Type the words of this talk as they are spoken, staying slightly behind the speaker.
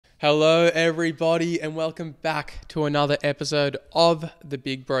Hello, everybody, and welcome back to another episode of the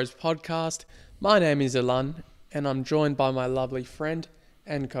Big Bros podcast. My name is Ilan, and I'm joined by my lovely friend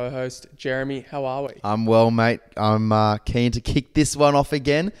and co-host, Jeremy. How are we? I'm well, mate. I'm keen to kick this one off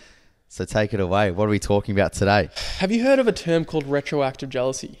again. So take it away. What are we talking about today? Have you heard of a term called retroactive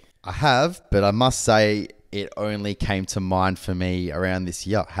jealousy? I have, but I must say it only came to mind for me around this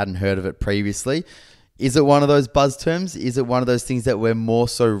year. I hadn't heard of it previously. Is it one of those buzz terms? Is it one of those things that we're more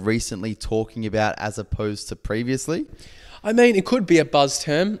so recently talking about as opposed to previously? I mean, it could be a buzz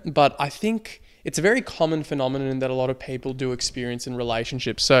term, but I think it's a very common phenomenon that a lot of people do experience in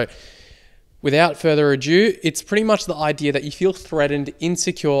relationships. So without further ado, it's pretty much the idea that you feel threatened,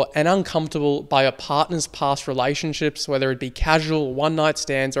 insecure, and uncomfortable by a partner's past relationships, whether it be casual, one-night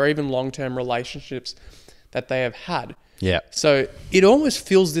stands, or even long-term relationships that they have had. Yeah. So it almost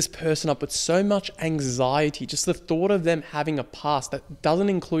fills this person up with so much anxiety. Just the thought of them having a past that doesn't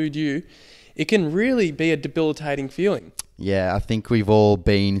include you, it can really be a debilitating feeling. Yeah, I think we've all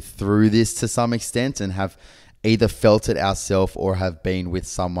been through this to some extent and have either felt it ourselves or have been with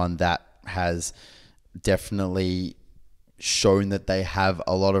someone that has definitely shown that they have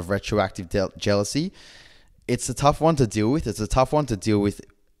a lot of retroactive jealousy. It's a tough one to deal with. It's a tough one to deal with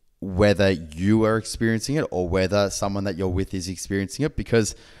whether you are experiencing it or whether someone that you're with is experiencing it,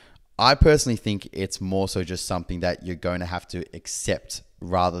 because I personally think it's more so just something that you're going to have to accept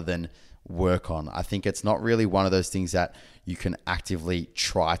rather than work on. I think it's not really one of those things that you can actively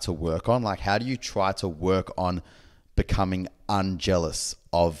try to work on. Like, how do you try to work on becoming unjealous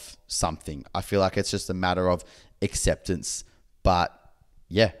of something? I feel like it's just a matter of acceptance. But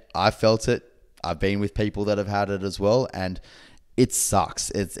yeah, I felt it. I've been with people that have had it as well, and it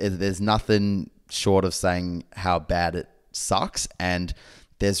sucks. There's nothing short of saying how bad it sucks, and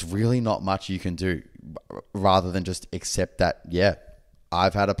there's really not much you can do rather than just accept that, yeah,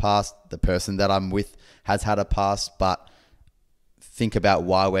 I've had a past, the person that I'm with has had a past, but think about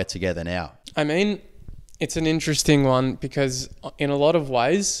why we're together now. I mean, it's an interesting one because in a lot of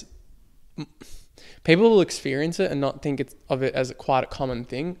ways, people will experience it and not think of it as quite a common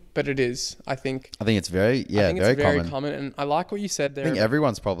thing, but it is. I think it's very common. And I like what you said there. I think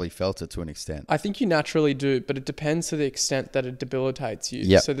everyone's probably felt it to an extent. I think you naturally do, but it depends to the extent that it debilitates you.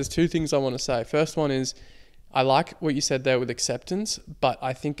 Yep. So there's two things I want to say. First one is, I like what you said there with acceptance, but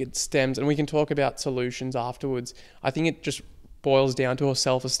I think it stems, and we can talk about solutions afterwards. I think it just boils down to a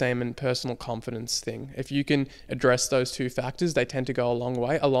self-esteem and personal confidence thing. If you can address those two factors, they tend to go a long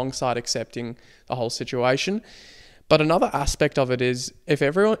way alongside accepting the whole situation. But another aspect of it is, if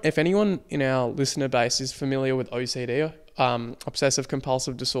anyone in our listener base is familiar with OCD, obsessive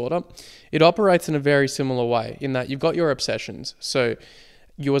compulsive disorder, it operates in a very similar way in that you've got your obsessions. So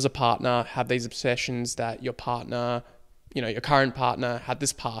you as a partner have these obsessions that your partner, your current partner had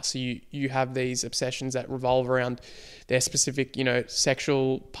this past. So you have these obsessions that revolve around their specific,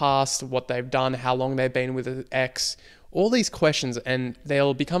 sexual past, what they've done, how long they've been with an ex, all these questions, and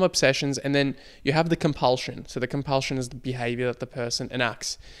they'll become obsessions. And then you have the compulsion. So the compulsion is the behavior that the person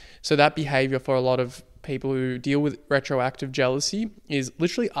enacts. So that behavior for a lot of people who deal with retroactive jealousy is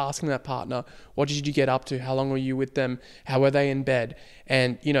literally asking that partner, what did you get up to? How long were you with them? How were they in bed?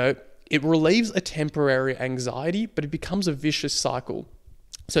 And, it relieves a temporary anxiety, but it becomes a vicious cycle.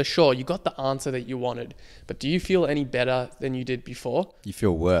 So sure, you got the answer that you wanted, but do you feel any better than you did before? You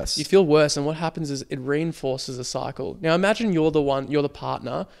feel worse. You feel worse, and what happens is it reinforces a cycle. Now imagine you're the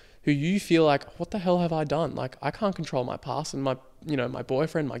partner who you feel like, what the hell have I done? Like, I can't control my past, and my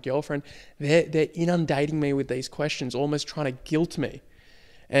boyfriend, my girlfriend, they're inundating me with these questions, almost trying to guilt me.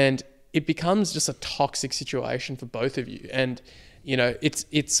 And it becomes just a toxic situation for both of you. And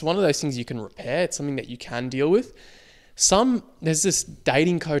it's one of those things you can repair. It's something that you can deal with. There's this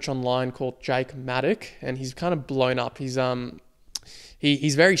dating coach online called Jake Maddock, and he's kind of blown up. He's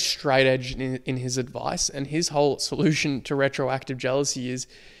very straight edge in his advice, and his whole solution to retroactive jealousy is,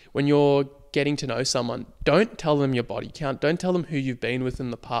 when you're getting to know someone, don't tell them your body count. Don't tell them who you've been with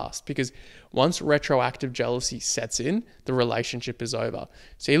in the past, because once retroactive jealousy sets in, the relationship is over.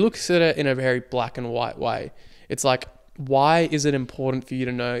 So he looks at it in a very black and white way. It's like, why is it important for you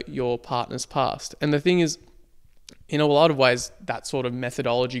to know your partner's past? And the thing is, in a lot of ways, that sort of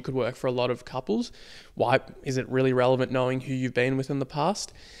methodology could work for a lot of couples. Why is it really relevant knowing who you've been with in the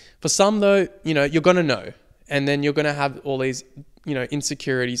past? For some though, you're going to know, and then you're going to have all these,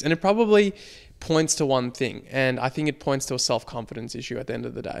 insecurities, and it probably points to one thing. And I think it points to a self-confidence issue at the end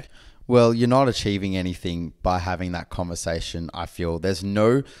of the day. Well, you're not achieving anything by having that conversation. I feel there's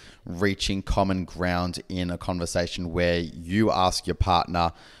no reaching common ground in a conversation where you ask your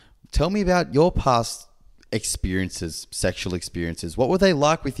partner, tell me about your past experiences, sexual experiences. What were they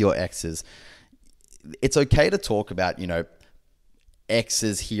like with your exes? It's okay to talk about,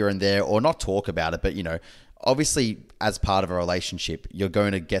 exes here and there, or not talk about it, but, obviously as part of a relationship, you're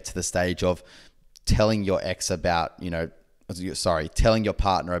going to get to the stage of telling your ex about, telling your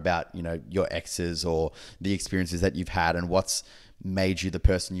partner about, your exes or the experiences that you've had and what's made you the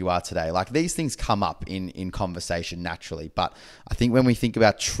person you are today. Like, these things come up in conversation naturally. But I think when we think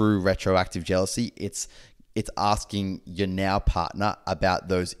about true retroactive jealousy, it's asking your now partner about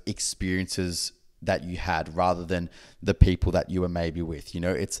those experiences that you had rather than the people that you were maybe with.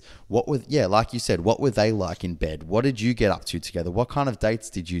 It's like you said, what were they like in bed? What did you get up to together? What kind of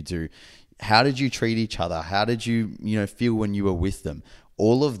dates did you do? How did you treat each other? How did you, feel when you were with them?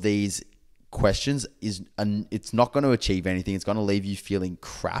 All of these questions it's not going to achieve anything. It's going to leave you feeling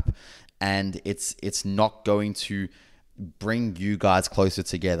crap, and it's not going to bring you guys closer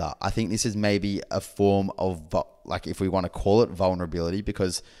together. I think this is maybe a form of, like, if we want to call it vulnerability,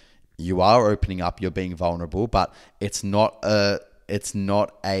 because you are opening up, you're being vulnerable, but it's not a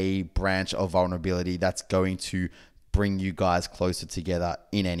branch of vulnerability that's going to bring you guys closer together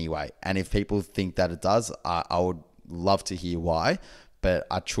in any way. And if people think that it does, I would love to hear why, but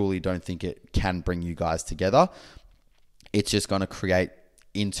I truly don't think it can bring you guys together. It's just going to create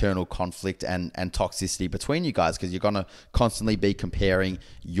internal conflict and toxicity between you guys, because you're going to constantly be comparing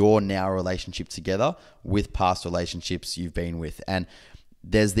your now relationship together with past relationships you've been with. And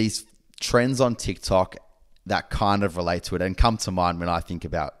there's these trends on TikTok that kind of relate to it and come to mind when I think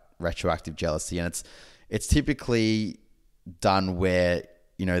about retroactive jealousy. And it's typically done where,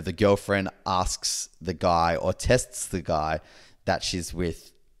 the girlfriend asks the guy or tests the guy that she's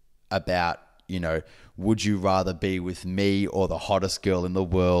with about, would you rather be with me or the hottest girl in the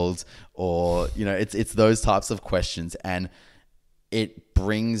world? Or, it's those types of questions, and it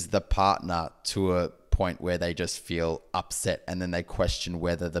brings the partner to a point where they just feel upset, and then they question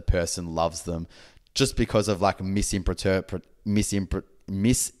whether the person loves them just because of like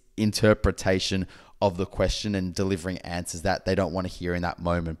misinterpretation of the question and delivering answers that they don't want to hear in that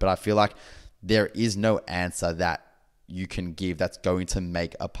moment. But I feel like there is no answer that you can give that's going to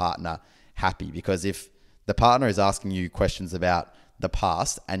make a partner happy, because if the partner is asking you questions about the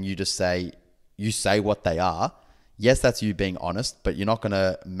past and you say what they are, yes, that's you being honest, but you're not going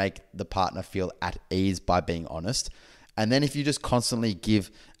to make the partner feel at ease by being honest. And then if you just constantly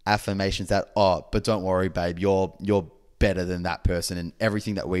give affirmations that, oh, but don't worry, babe, you're better than that person, and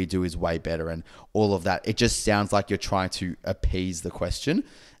everything that we do is way better, and all of that, it just sounds like you're trying to appease the question.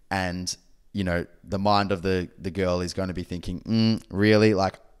 And, the mind of the girl is going to be thinking, really?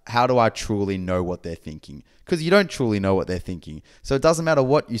 Like, how do I truly know what they're thinking? Because you don't truly know what they're thinking. So it doesn't matter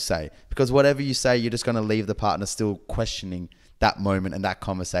what you say, because whatever you say, you're just going to leave the partner still questioning that moment and that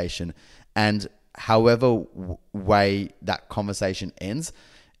conversation. And however way that conversation ends,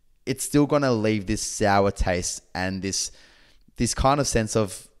 it's still going to leave this sour taste and this kind of sense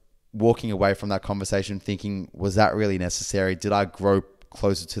of walking away from that conversation thinking, was that really necessary? Did I grow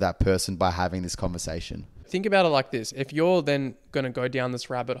closer to that person by having this conversation? Think about it like this. If you're then going to go down this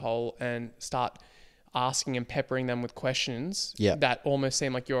rabbit hole and start asking and peppering them with questions that almost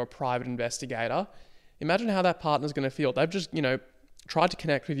seem like you're a private investigator, imagine how that partner's going to feel. They've just, tried to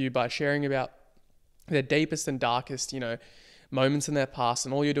connect with you by sharing about their deepest and darkest, moments in their past,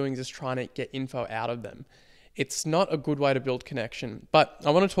 and all you're doing is just trying to get info out of them. It's not a good way to build connection. But I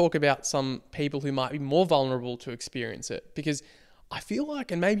want to talk about some people who might be more vulnerable to experience it, because I feel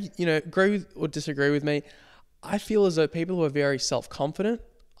like, and maybe, agree or disagree with me, I feel as though people who are very self-confident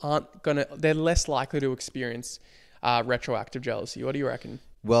they're less likely to experience retroactive jealousy. What do you reckon?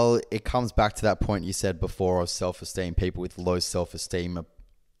 Well, it comes back to that point you said before of self-esteem. People with low self-esteem are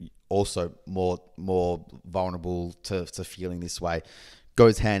also more vulnerable to feeling this way.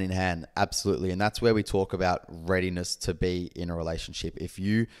 Goes hand in hand, absolutely. And that's where we talk about readiness to be in a relationship. If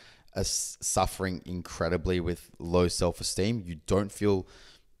you are suffering incredibly with low self-esteem, you don't feel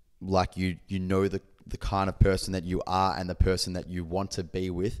like you know the kind of person that you are and the person that you want to be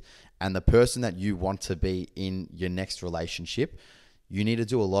with and the person that you want to be in your next relationship, you need to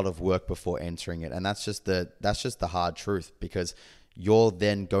do a lot of work before entering it. And that's just the hard truth, because you're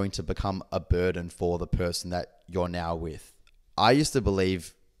then going to become a burden for the person that you're now with. I used to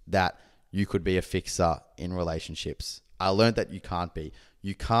believe that you could be a fixer in relationships. I learned that you can't be.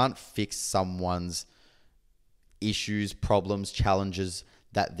 You can't fix someone's issues, problems, challenges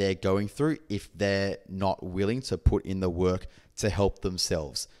that they're going through if they're not willing to put in the work to help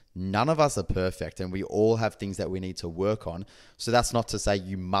themselves. None of us are perfect, and we all have things that we need to work on. So that's not to say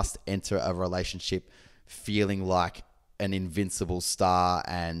you must enter a relationship feeling like an invincible star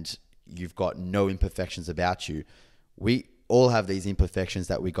and you've got no imperfections about you. We all have these imperfections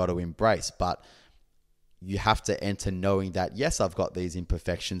that we got to embrace, but you have to enter knowing that, yes, I've got these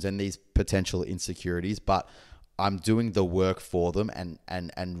imperfections and these potential insecurities, but I'm doing the work for them,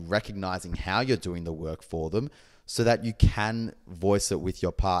 and recognizing how you're doing the work for them so that you can voice it with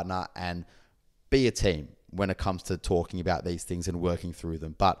your partner and be a team when it comes to talking about these things and working through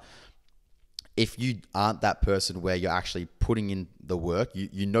them. But if you aren't that person where you're actually putting in the work,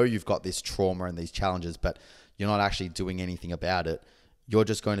 you know you've got this trauma and these challenges, but you're not actually doing anything about it, you're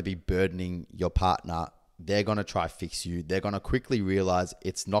just going to be burdening your partner. They're going to try fix you. They're going to quickly realize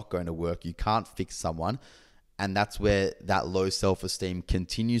it's not going to work. You can't fix someone. And that's where that low self-esteem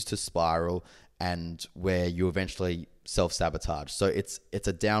continues to spiral, and where you eventually self-sabotage. So it's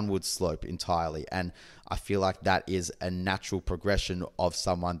a downward slope entirely. And I feel like that is a natural progression of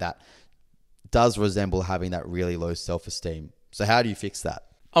someone that does resemble having that really low self-esteem. So how do you fix that?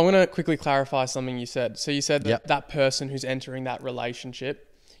 I want to quickly clarify something you said. So you said that Yep. that person who's entering that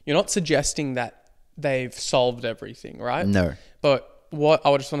relationship, you're not suggesting that they've solved everything, right? No. But what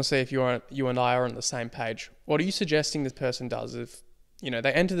I just want to say, if you and I are on the same page, what are you suggesting this person does if,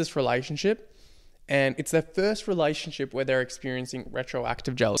 they enter this relationship and it's their first relationship where they're experiencing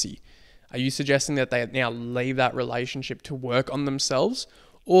retroactive jealousy? Are you suggesting that they now leave that relationship to work on themselves?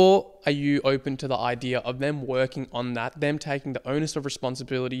 Or are you open to the idea of them working on that, them taking the onus of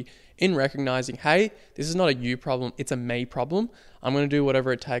responsibility in recognizing, hey, this is not a you problem, it's a me problem. I'm going to do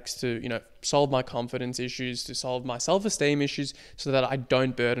whatever it takes to, solve my confidence issues, to solve my self-esteem issues so that I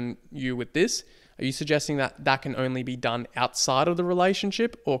don't burden you with this. Are you suggesting that that can only be done outside of the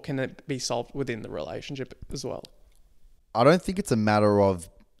relationship, or can it be solved within the relationship as well? I don't think it's a matter of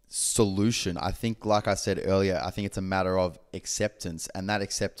solution. I think, like I said earlier, I think it's a matter of acceptance, and that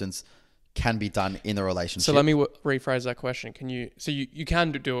acceptance can be done in the relationship. So let me rephrase that question. You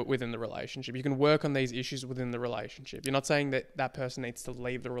can do it within the relationship. You can work on these issues within the relationship. You're not saying that that person needs to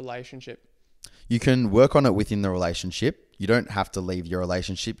leave the relationship. You can work on it within the relationship. You don't have to leave your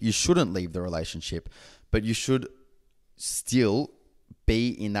relationship. You shouldn't leave the relationship, but you should still be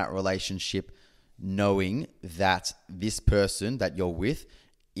in that relationship knowing that this person that you're with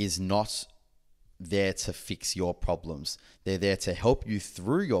is not there to fix your problems. They're there to help you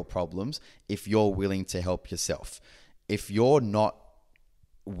through your problems if you're willing to help yourself. If you're not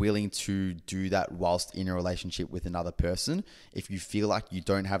willing to do that whilst in a relationship with another person, if you feel like you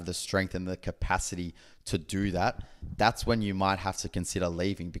don't have the strength and the capacity to do that, that's when you might have to consider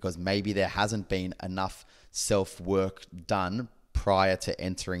leaving, because maybe there hasn't been enough self-work done prior to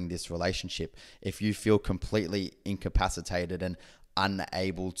entering this relationship. If you feel completely incapacitated and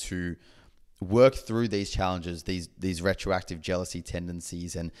unable to work through these challenges, these retroactive jealousy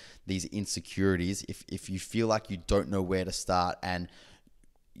tendencies and these insecurities, if you feel like you don't know where to start and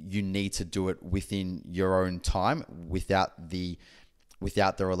you need to do it within your own time without the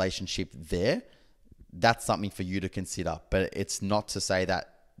relationship there, that's something for you to consider. But it's not to say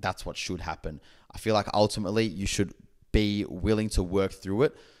that that's what should happen. I feel like ultimately you should be willing to work through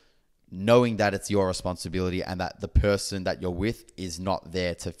it, knowing that it's your responsibility and that the person that you're with is not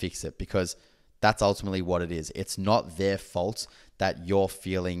there to fix it, because that's ultimately what it is. It's not their fault that you're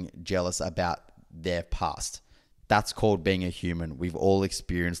feeling jealous about their past. That's called being a human. We've all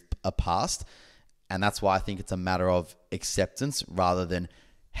experienced a past, and that's why I think it's a matter of acceptance rather than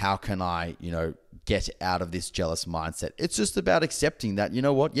how can I, get out of this jealous mindset. It's just about accepting that,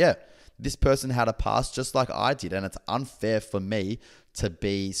 this person had a past just like I did, and it's unfair for me to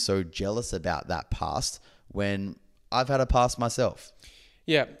be so jealous about that past when I've had a past myself.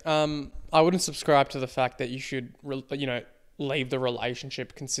 Yeah, I wouldn't subscribe to the fact that you should, leave the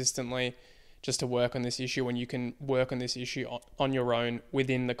relationship consistently just to work on this issue when you can work on this issue on your own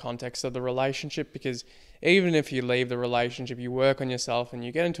within the context of the relationship. Because even if you leave the relationship, you work on yourself and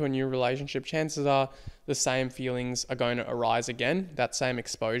you get into a new relationship, chances are the same feelings are going to arise again. That same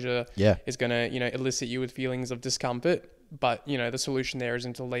exposure is going to, elicit you with feelings of discomfort. But, the solution there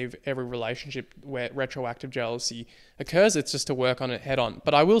isn't to leave every relationship where retroactive jealousy occurs. It's just to work on it head on.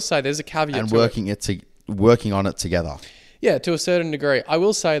 But I will say there's a caveat and to working on it together. Yeah, to a certain degree. I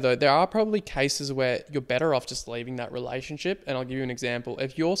will say, though, there are probably cases where you're better off just leaving that relationship. And I'll give you an example.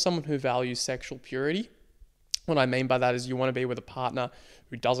 If you're someone who values sexual purity, what I mean by that is you want to be with a partner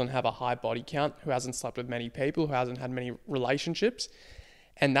who doesn't have a high body count, who hasn't slept with many people, who hasn't had many relationships.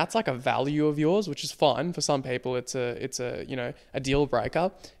 And that's like a value of yours, which is fine. For some people, it's a deal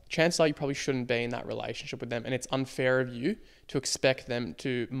breaker. Chances are you probably shouldn't be in that relationship with them. And it's unfair of you to expect them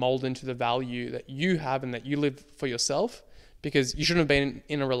to mold into the value that you have and that you live for yourself because you shouldn't have been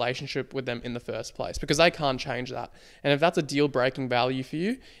in a relationship with them in the first place, because they can't change that. And if that's a deal breaking value for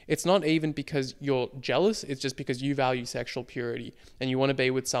you, it's not even because you're jealous, it's just because you value sexual purity and you want to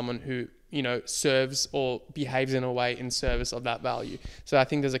be with someone who, you know, serves or behaves in a way in service of that value. So I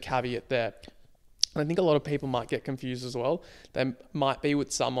think there's a caveat there. I think a lot of people might get confused as well. They might be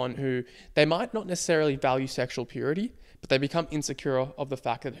with someone who they might not necessarily value sexual purity, but they become insecure of the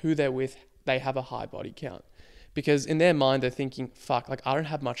fact that who they're with, they have a high body count. Because in their mind, they're thinking, fuck, like I don't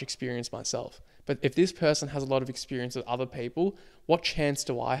have much experience myself. But if this person has a lot of experience with other people, what chance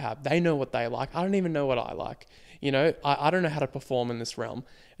do I have? They know what they like. I don't even know what I like. You know, I don't know how to perform in this realm.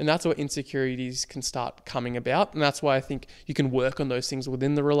 And that's where insecurities can start coming about. And that's why I think you can work on those things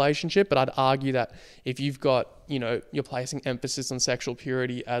within the relationship. But I'd argue that if you've got, you know, you're placing emphasis on sexual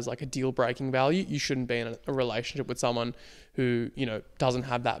purity as like a deal breaking value, you shouldn't be in a relationship with someone who, you know, doesn't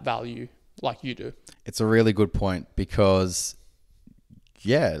have that value like you do. It's a really good point because,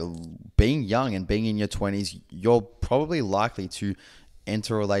 yeah, being young and being in your 20s, you're probably likely to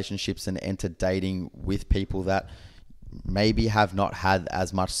enter relationships and enter dating with people that maybe have not had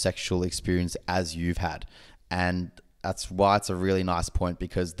as much sexual experience as you've had. And that's why it's a really nice point,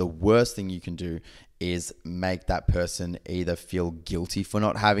 because the worst thing you can do is make that person either feel guilty for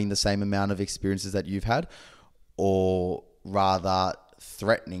not having the same amount of experiences that you've had, or rather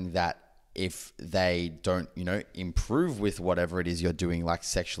threatening that if they don't, you know, improve with whatever it is you're doing, like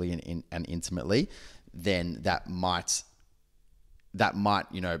sexually and intimately, then that might,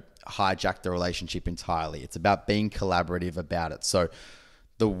 you know, hijack the relationship entirely. It's about being collaborative about it. So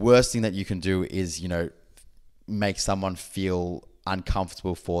the worst thing that you can do is, you know, make someone feel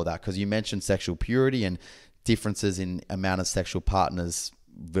uncomfortable for that. Because you mentioned sexual purity and differences in amount of sexual partners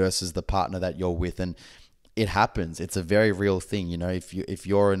versus the partner that you're with. And it happens. It's a very real thing. You know, if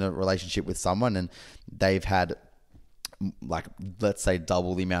you're in a relationship with someone and they've had, like, let's say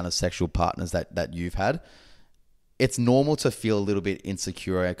double the amount of sexual partners that you've had, it's normal to feel a little bit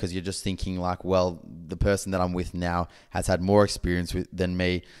insecure, because you're just thinking like, well, the person that I'm with now has had more experience than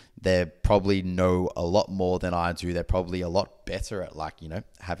me. They probably know a lot more than I do. They're probably a lot better at, like, you know,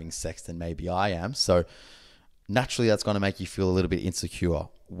 having sex than maybe I am. So naturally that's going to make you feel a little bit insecure.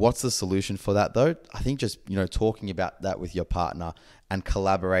 What's the solution for that though? I think just, you know, talking about that with your partner and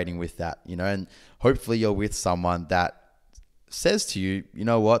collaborating with that, you know, and hopefully you're with someone that says to you, you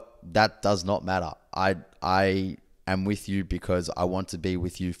know what, that does not matter. I am with you because I want to be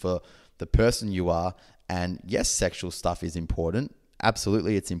with you for the person you are. And yes, sexual stuff is important.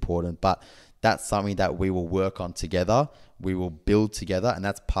 Absolutely, it's important, but that's something that we will work on together. We will build together, and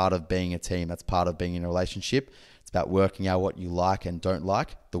that's part of being a team. That's part of being in a relationship. It's about working out what you like and don't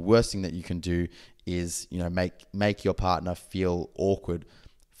like. The worst thing that you can do is, you know, make your partner feel awkward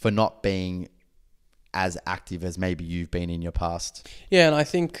for not being as active as maybe you've been in your past. Yeah, and I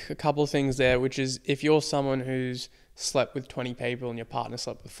think a couple of things there, which is if you're someone who's slept with 20 people and your partner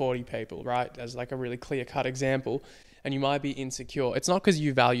slept with 40 people, right? As like a really clear-cut example, and you might be insecure. It's not because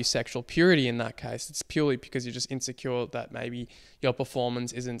you value sexual purity in that case. It's purely because you're just insecure that maybe your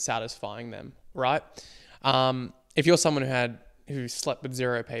performance isn't satisfying them, right? If you're someone who slept with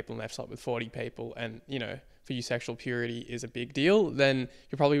 0 people and they've slept with 40 people, and, you know, for you sexual purity is a big deal, then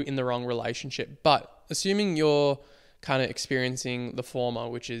you're probably in the wrong relationship. But assuming you're kind of experiencing the former,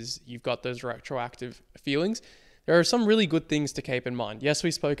 which is you've got those retroactive feelings, there are some really good things to keep in mind. Yes,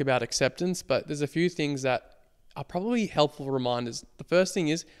 we spoke about acceptance, but there's a few things that are probably helpful reminders. The first thing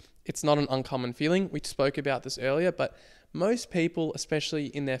is it's not an uncommon feeling. We spoke about this earlier, but most people, especially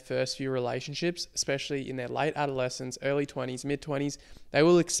in their first few relationships, especially in their late adolescence, early 20s, mid 20s, they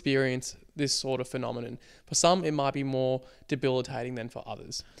will experience this sort of phenomenon. For some, it might be more debilitating than for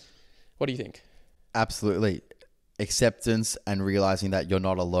others. What do you think? Absolutely. Acceptance and realizing that you're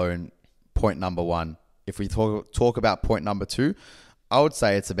not alone. Point number 1. If we talk about point number 2, I would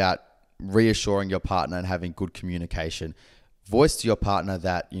say it's about reassuring your partner and having good communication. Voice to your partner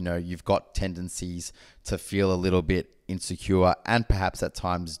that, you know, you've got tendencies to feel a little bit insecure and perhaps at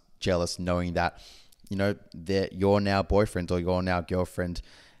times jealous, knowing that, you know, that your now boyfriend or your now girlfriend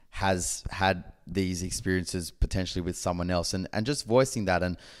has had these experiences potentially with someone else, and just voicing that.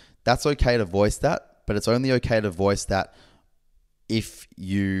 And that's okay to voice that, but it's only okay to voice that if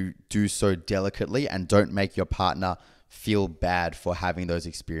you do so delicately and don't make your partner feel bad for having those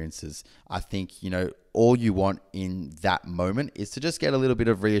experiences. I think, you know, all you want in that moment is to just get a little bit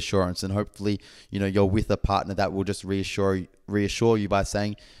of reassurance, and hopefully, you know, you're with a partner that will just reassure you by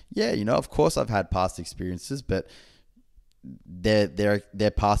saying, yeah, you know, of course I've had past experiences, but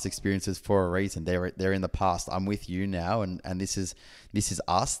they're past experiences for a reason. They're in the past. I'm with you now, and this is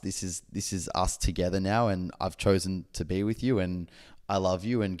us. This is us together now, and I've chosen to be with you, and I love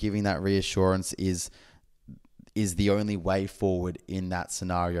you. And giving that reassurance is the only way forward in that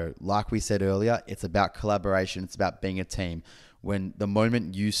scenario. Like we said earlier, it's about collaboration. It's about being a team. When the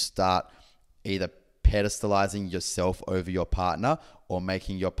moment you start either pedestalizing yourself over your partner or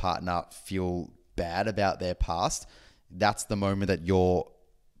making your partner feel bad about their past, that's the moment that you're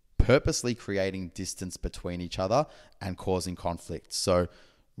purposely creating distance between each other and causing conflict. So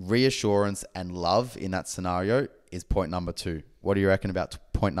reassurance and love in that scenario is point number 2. What do you reckon about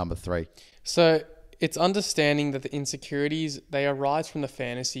point number 3? So it's understanding that the insecurities, they arise from the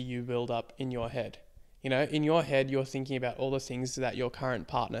fantasy you build up in your head. You know, in your head, you're thinking about all the things that your current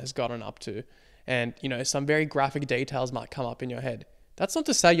partner has gotten up to. And, you know, some very graphic details might come up in your head. That's not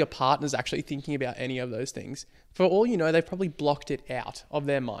to say your partner's actually thinking about any of those things. For all you know, they've probably blocked it out of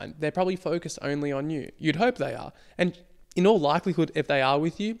their mind. They're probably focused only on you. You'd hope they are. And in all likelihood, if they are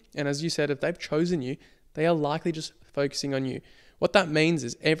with you, and as you said, if they've chosen you, they are likely just focusing on you. What that means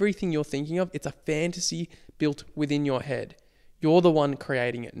is everything you're thinking of, it's a fantasy built within your head. You're the one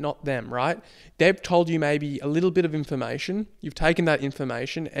creating it, not them, right? They've told you maybe a little bit of information. You've taken that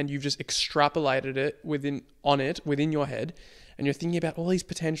information and you've just extrapolated it within your head. And you're thinking about all these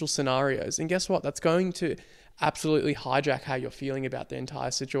potential scenarios. And guess what? That's going to absolutely hijack how you're feeling about the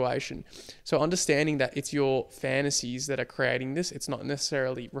entire situation. So understanding that it's your fantasies that are creating this, it's not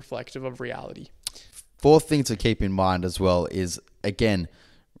necessarily reflective of reality. 4th thing to keep in mind as well is, again,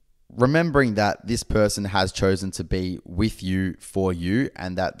 remembering that this person has chosen to be with you for you,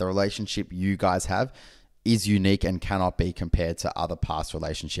 and that the relationship you guys have is unique and cannot be compared to other past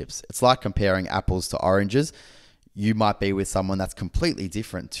relationships. It's like comparing apples to oranges. You might be with someone that's completely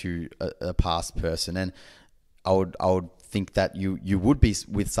different to a past person, and I would think that you would be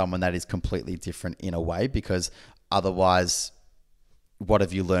with someone that is completely different in a way, because otherwise, what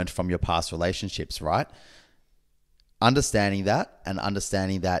have you learned from your past relationships, right? Understanding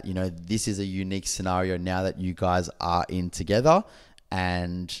that, you know, this is a unique scenario now that you guys are in together,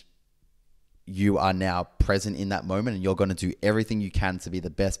 and you are now present in that moment, and you're going to do everything you can to be the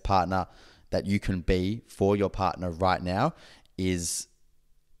best partner that you can be for your partner right now, is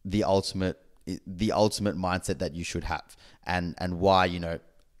the ultimate mindset that you should have. And why, you know,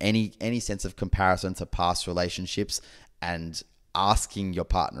 any sense of comparison to past relationships and asking your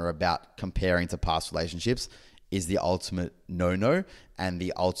partner about comparing to past relationships is the ultimate no-no and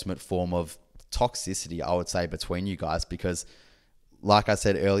the ultimate form of toxicity, I would say, between you guys, because like I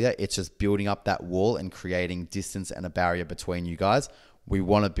said earlier, it's just building up that wall and creating distance and a barrier between you guys. We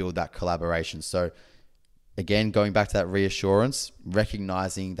want to build that collaboration. So again, going back to that reassurance,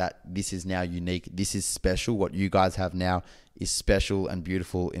 recognizing that this is now unique, this is special, what you guys have now is special and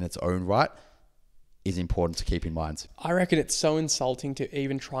beautiful in its own right, is important to keep in mind. I reckon it's so insulting to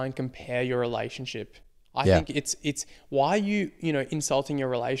even try and compare your relationship. I think it's why you insulting your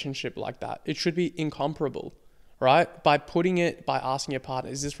relationship like that. It should be incomparable, right? By asking your partner,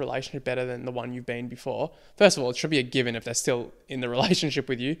 is this relationship better than the one you've been before? First of all, it should be a given if they're still in the relationship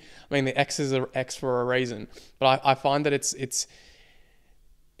with you. I mean, the ex is an ex for a reason. But I find that it's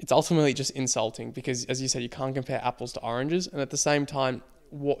ultimately just insulting because, as you said, you can't compare apples to oranges. And at the same time,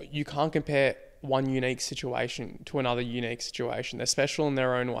 you can't compare one unique situation to another unique situation. They're special in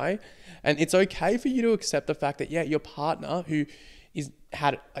their own way. And it's okay for you to accept the fact that, your partner who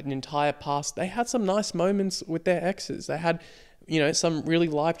had an entire past, they had some nice moments with their exes. They had, some really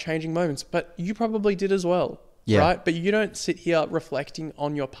life-changing moments, but you probably did as well, right? But you don't sit here reflecting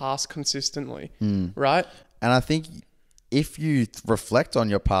on your past consistently, right? And I think if you reflect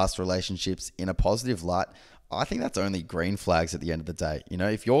on your past relationships in a positive light, I think that's only green flags at the end of the day.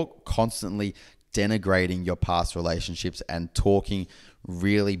 If you're constantly denigrating your past relationships and talking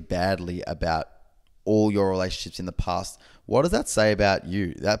really badly about all your relationships in the past, what does that say about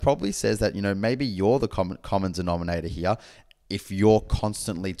you? That probably says that, maybe you're the common denominator here. If you're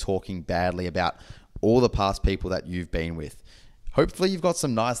constantly talking badly about all the past people that you've been with, hopefully you've got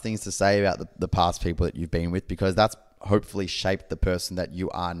some nice things to say about the past people that you've been with, because that's hopefully shaped the person that you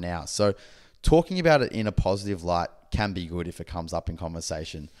are now. So talking about it in a positive light can be good if it comes up in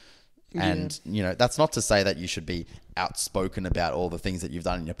conversation. And, that's not to say that you should be outspoken about all the things that you've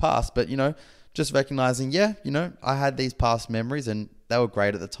done in your past, but, just recognizing, I had these past memories and they were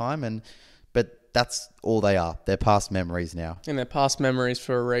great at the time, but that's all they are. They're past memories now. And they're past memories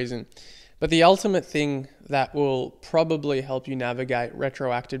for a reason. But the ultimate thing that will probably help you navigate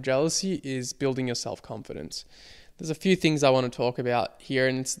retroactive jealousy is building your self-confidence. There's a few things I want to talk about here,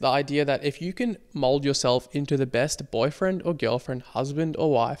 and it's the idea that if you can mold yourself into the best boyfriend or girlfriend, husband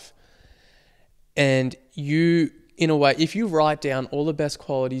or wife, and you, in a way, if you write down all the best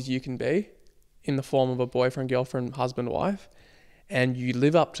qualities you can be in the form of a boyfriend, girlfriend, husband, wife, and you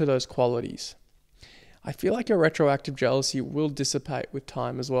live up to those qualities, I feel like your retroactive jealousy will dissipate with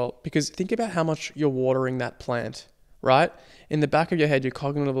time as well. Because think about how much you're watering that plant, right? In the back of your head, you're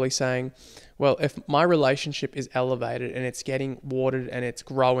cognitively saying, well, if my relationship is elevated and it's getting watered and it's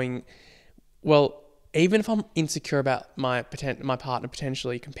growing, well, even if I'm insecure about my partner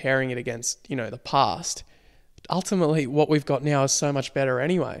potentially comparing it against, the past, ultimately what we've got now is so much better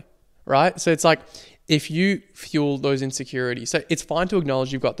anyway, right? So it's like, if you fuel those insecurities, so it's fine to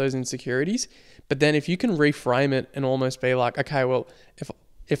acknowledge you've got those insecurities, but then if you can reframe it and almost be like, okay, well,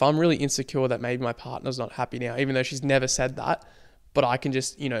 if I'm really insecure that maybe my partner's not happy now, even though she's never said that, but I can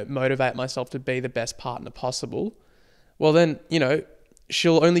just, motivate myself to be the best partner possible, well then,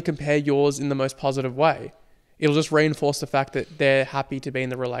 she'll only compare yours in the most positive way. It'll just reinforce the fact that they're happy to be in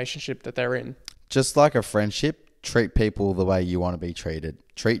the relationship that they're in. Just like a friendship, treat people the way you want to be treated.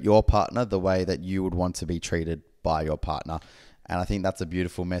 Treat your partner the way that you would want to be treated by your partner. And I think that's a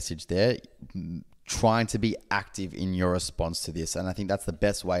beautiful message there. Trying to be active in your response to this. And I think that's the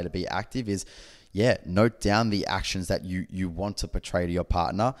best way to be active is, note down the actions that you want to portray to your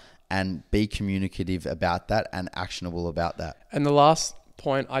partner and be communicative about that and actionable about that. And the last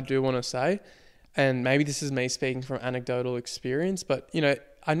point I do want to say, and maybe this is me speaking from anecdotal experience, but,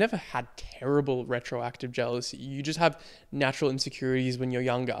 I never had terrible retroactive jealousy. You just have natural insecurities when you're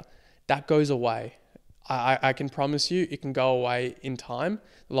younger. That goes away. I can promise you it can go away in time.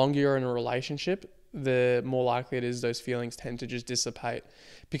 The longer you're in a relationship, the more likely it is those feelings tend to just dissipate.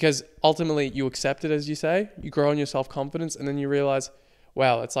 Because ultimately you accept it, as you say, you grow in your self-confidence, and then you realize,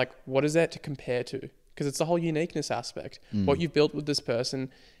 wow, it's like, what is there to compare to? Because it's the whole uniqueness aspect. What you've built with this person,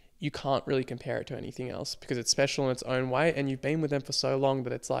 you can't really compare it to anything else because it's special in its own way, and you've been with them for so long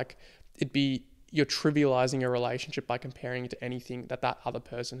that it's like you're trivializing your relationship by comparing it to anything that other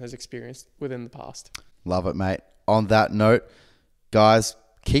person has experienced within the past. Love it, mate. On that note, guys,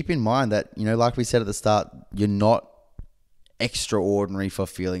 keep in mind that, like we said at the start, you're not extraordinary for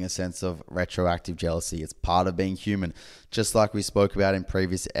feeling a sense of retroactive jealousy. It's part of being human. Just like we spoke about in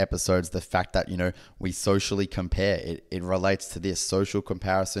previous episodes, the fact that, we socially compare, it relates to this. Social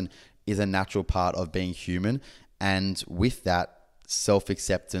comparison is a natural part of being human. And with that,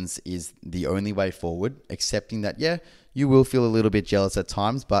 self-acceptance is the only way forward. Accepting that, you will feel a little bit jealous at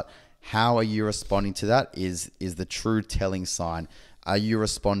times, but how are you responding to that is the true telling sign. Are you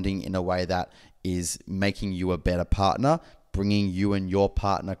responding in a way that is making you a better partner, bringing you and your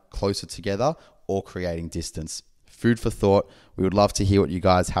partner closer together, or creating distance? Food for thought. We would love to hear what you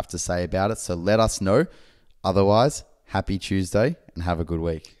guys have to say about it. So let us know. Otherwise, happy Tuesday and have a good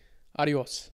week. Adios.